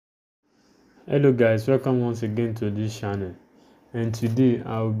Hello guys, welcome once again to this channel, and today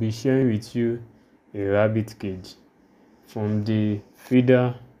I will be sharing with you a rabbit cage, from the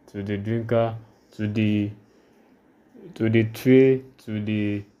feeder to the drinker to the tray to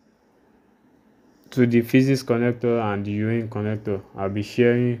the physics connector and the urine connector. I'll be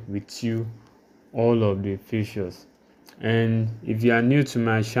sharing with you all of the features. And if you are new to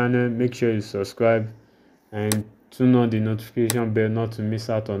my channel, make sure you subscribe and turn on the notification bell not to miss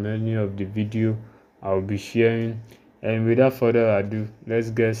out on any of the video I'll be sharing. And without further ado, let's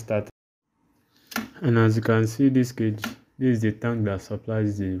get started. And as you can see, this cage, this is the tank that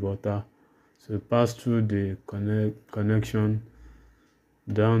supplies the water. So it pass through the connection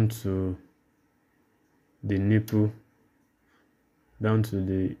down to the nipple, down to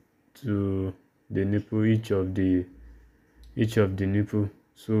the nipple, each of the nipple.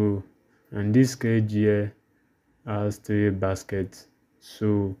 So, and this cage here has 3 baskets.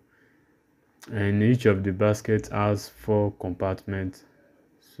 So, and each of the baskets has 4 compartments.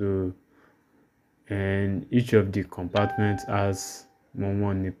 So, and each of the compartments has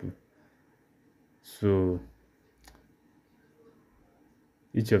one nipple. So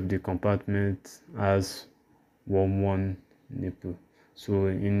each of the compartments has one nipple. So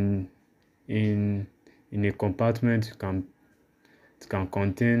in a compartment, it can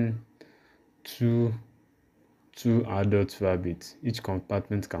contain two adult rabbits. Each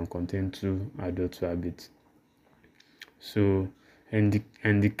compartment can contain 2 adult rabbits. So and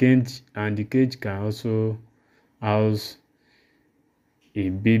the cage can also house a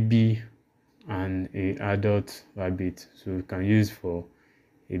baby and a adult rabbit. So you can use for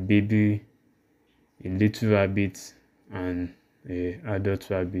a baby, a little rabbit, and a adult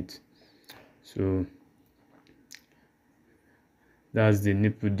rabbit. So that's the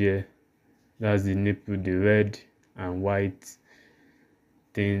nipple there. That's the nipple, the red and white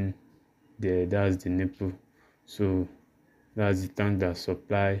thing there. That's the nipple. So that's the tank that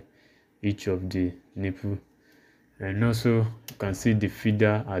supply each of the nipple. And also you can see the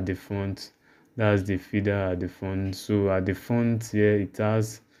feeder at the front. That's the feeder at the front. So at the front here, it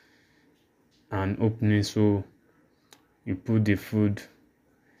has an opening, so you put the food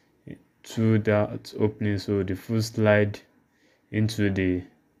through that opening, so the food slide into the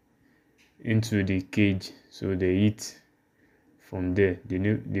cage. So they eat from there.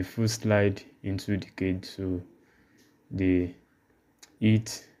 The food slide into the cage, so they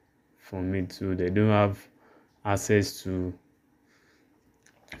eat from it. So they don't have access to,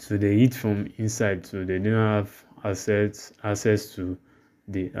 so they eat from inside, so they don't have access to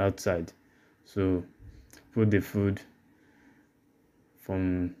the outside. So put the food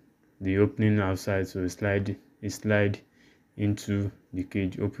from the opening outside, so it slide into the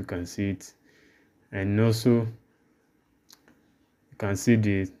cage. Hope you can see it. And also you can see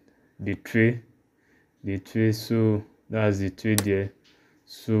the tray. So that's the tray there.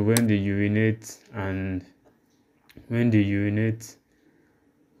 So when they urinate and when they urinate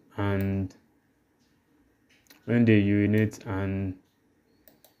and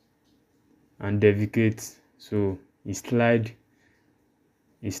defecate, so it slide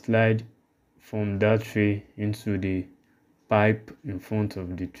from that tray into the pipe in front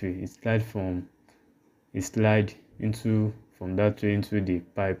of the tray. It slide into from that tray into the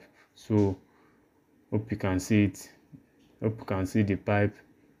pipe. So hope you can see it. Hope you can see the pipe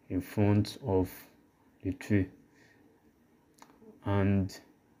in front of the tray, and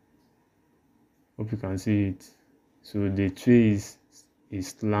hope you can see it. So the tray is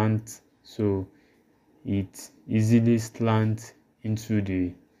slant, so it easily slant into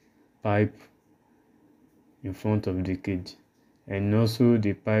the pipe in front of the cage. And also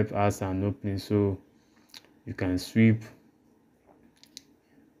the pipe has an opening, so you can sweep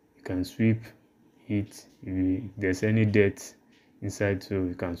it if there's any dirt inside, so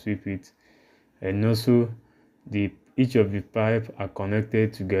you can sweep it. And also each of the pipe are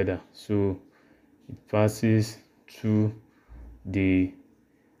connected together, so it passes through the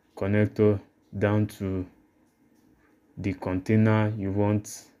connector down to the container you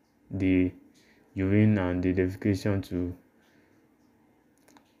want the urine and the defecation to.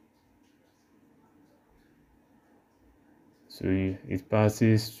 So it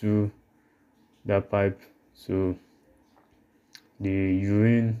passes through that pipe, so the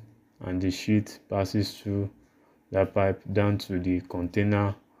urine and the shit passes through that pipe down to the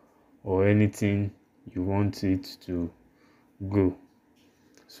container or anything you want it to go.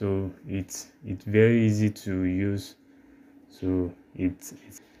 So it's very easy to use. So it's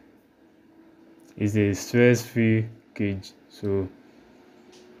a stress-free cage. So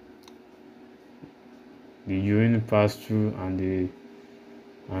the urine pass through and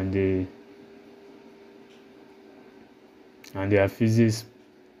the and their feces,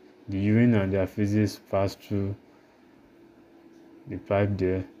 the urine and their feces pass through the pipe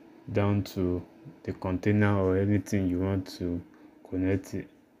there down to the container or anything you want to collect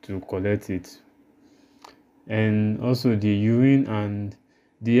it. And also the urine and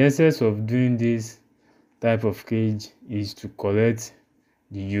the essence of doing this type of cage is to collect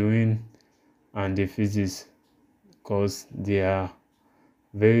the urine and the feces, because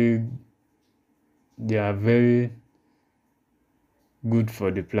very they are very good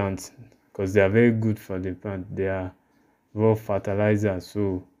for the plant, because they are very good for the plant. They are raw fertilizer.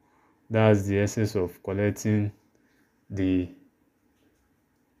 So that's the essence of collecting the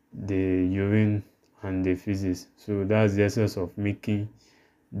urine and the feces. So that's the essence of making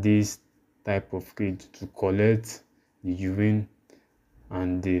this type of cage, to collect the urine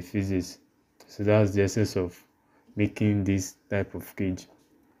and the feces. So that's the essence of making this type of cage.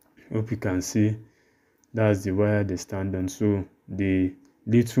 Hope you can see that's the wire they stand on. So the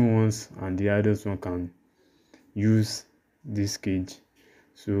little ones and the adult one can use this cage.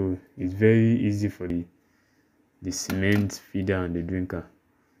 So it's very easy for the cement feeder and the drinker.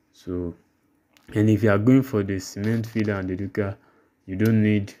 So, and if you are going for the cement feeder and the drinker, you don't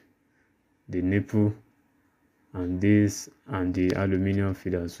need the nipple and this and the aluminium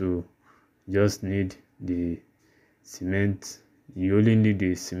feeder. So you just need the cement. You only need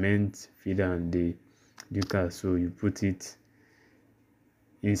the cement feeder and the drinker. So you put it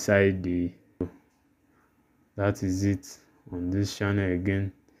inside the. That is it on this channel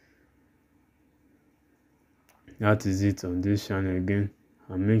again. That is it on this channel again.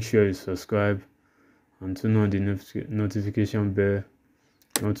 And make sure you subscribe and turn on the notification bell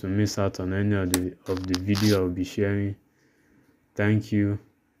not to miss out on any of the video I'll be sharing. Thank you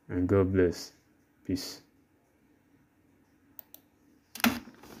and God bless. Peace.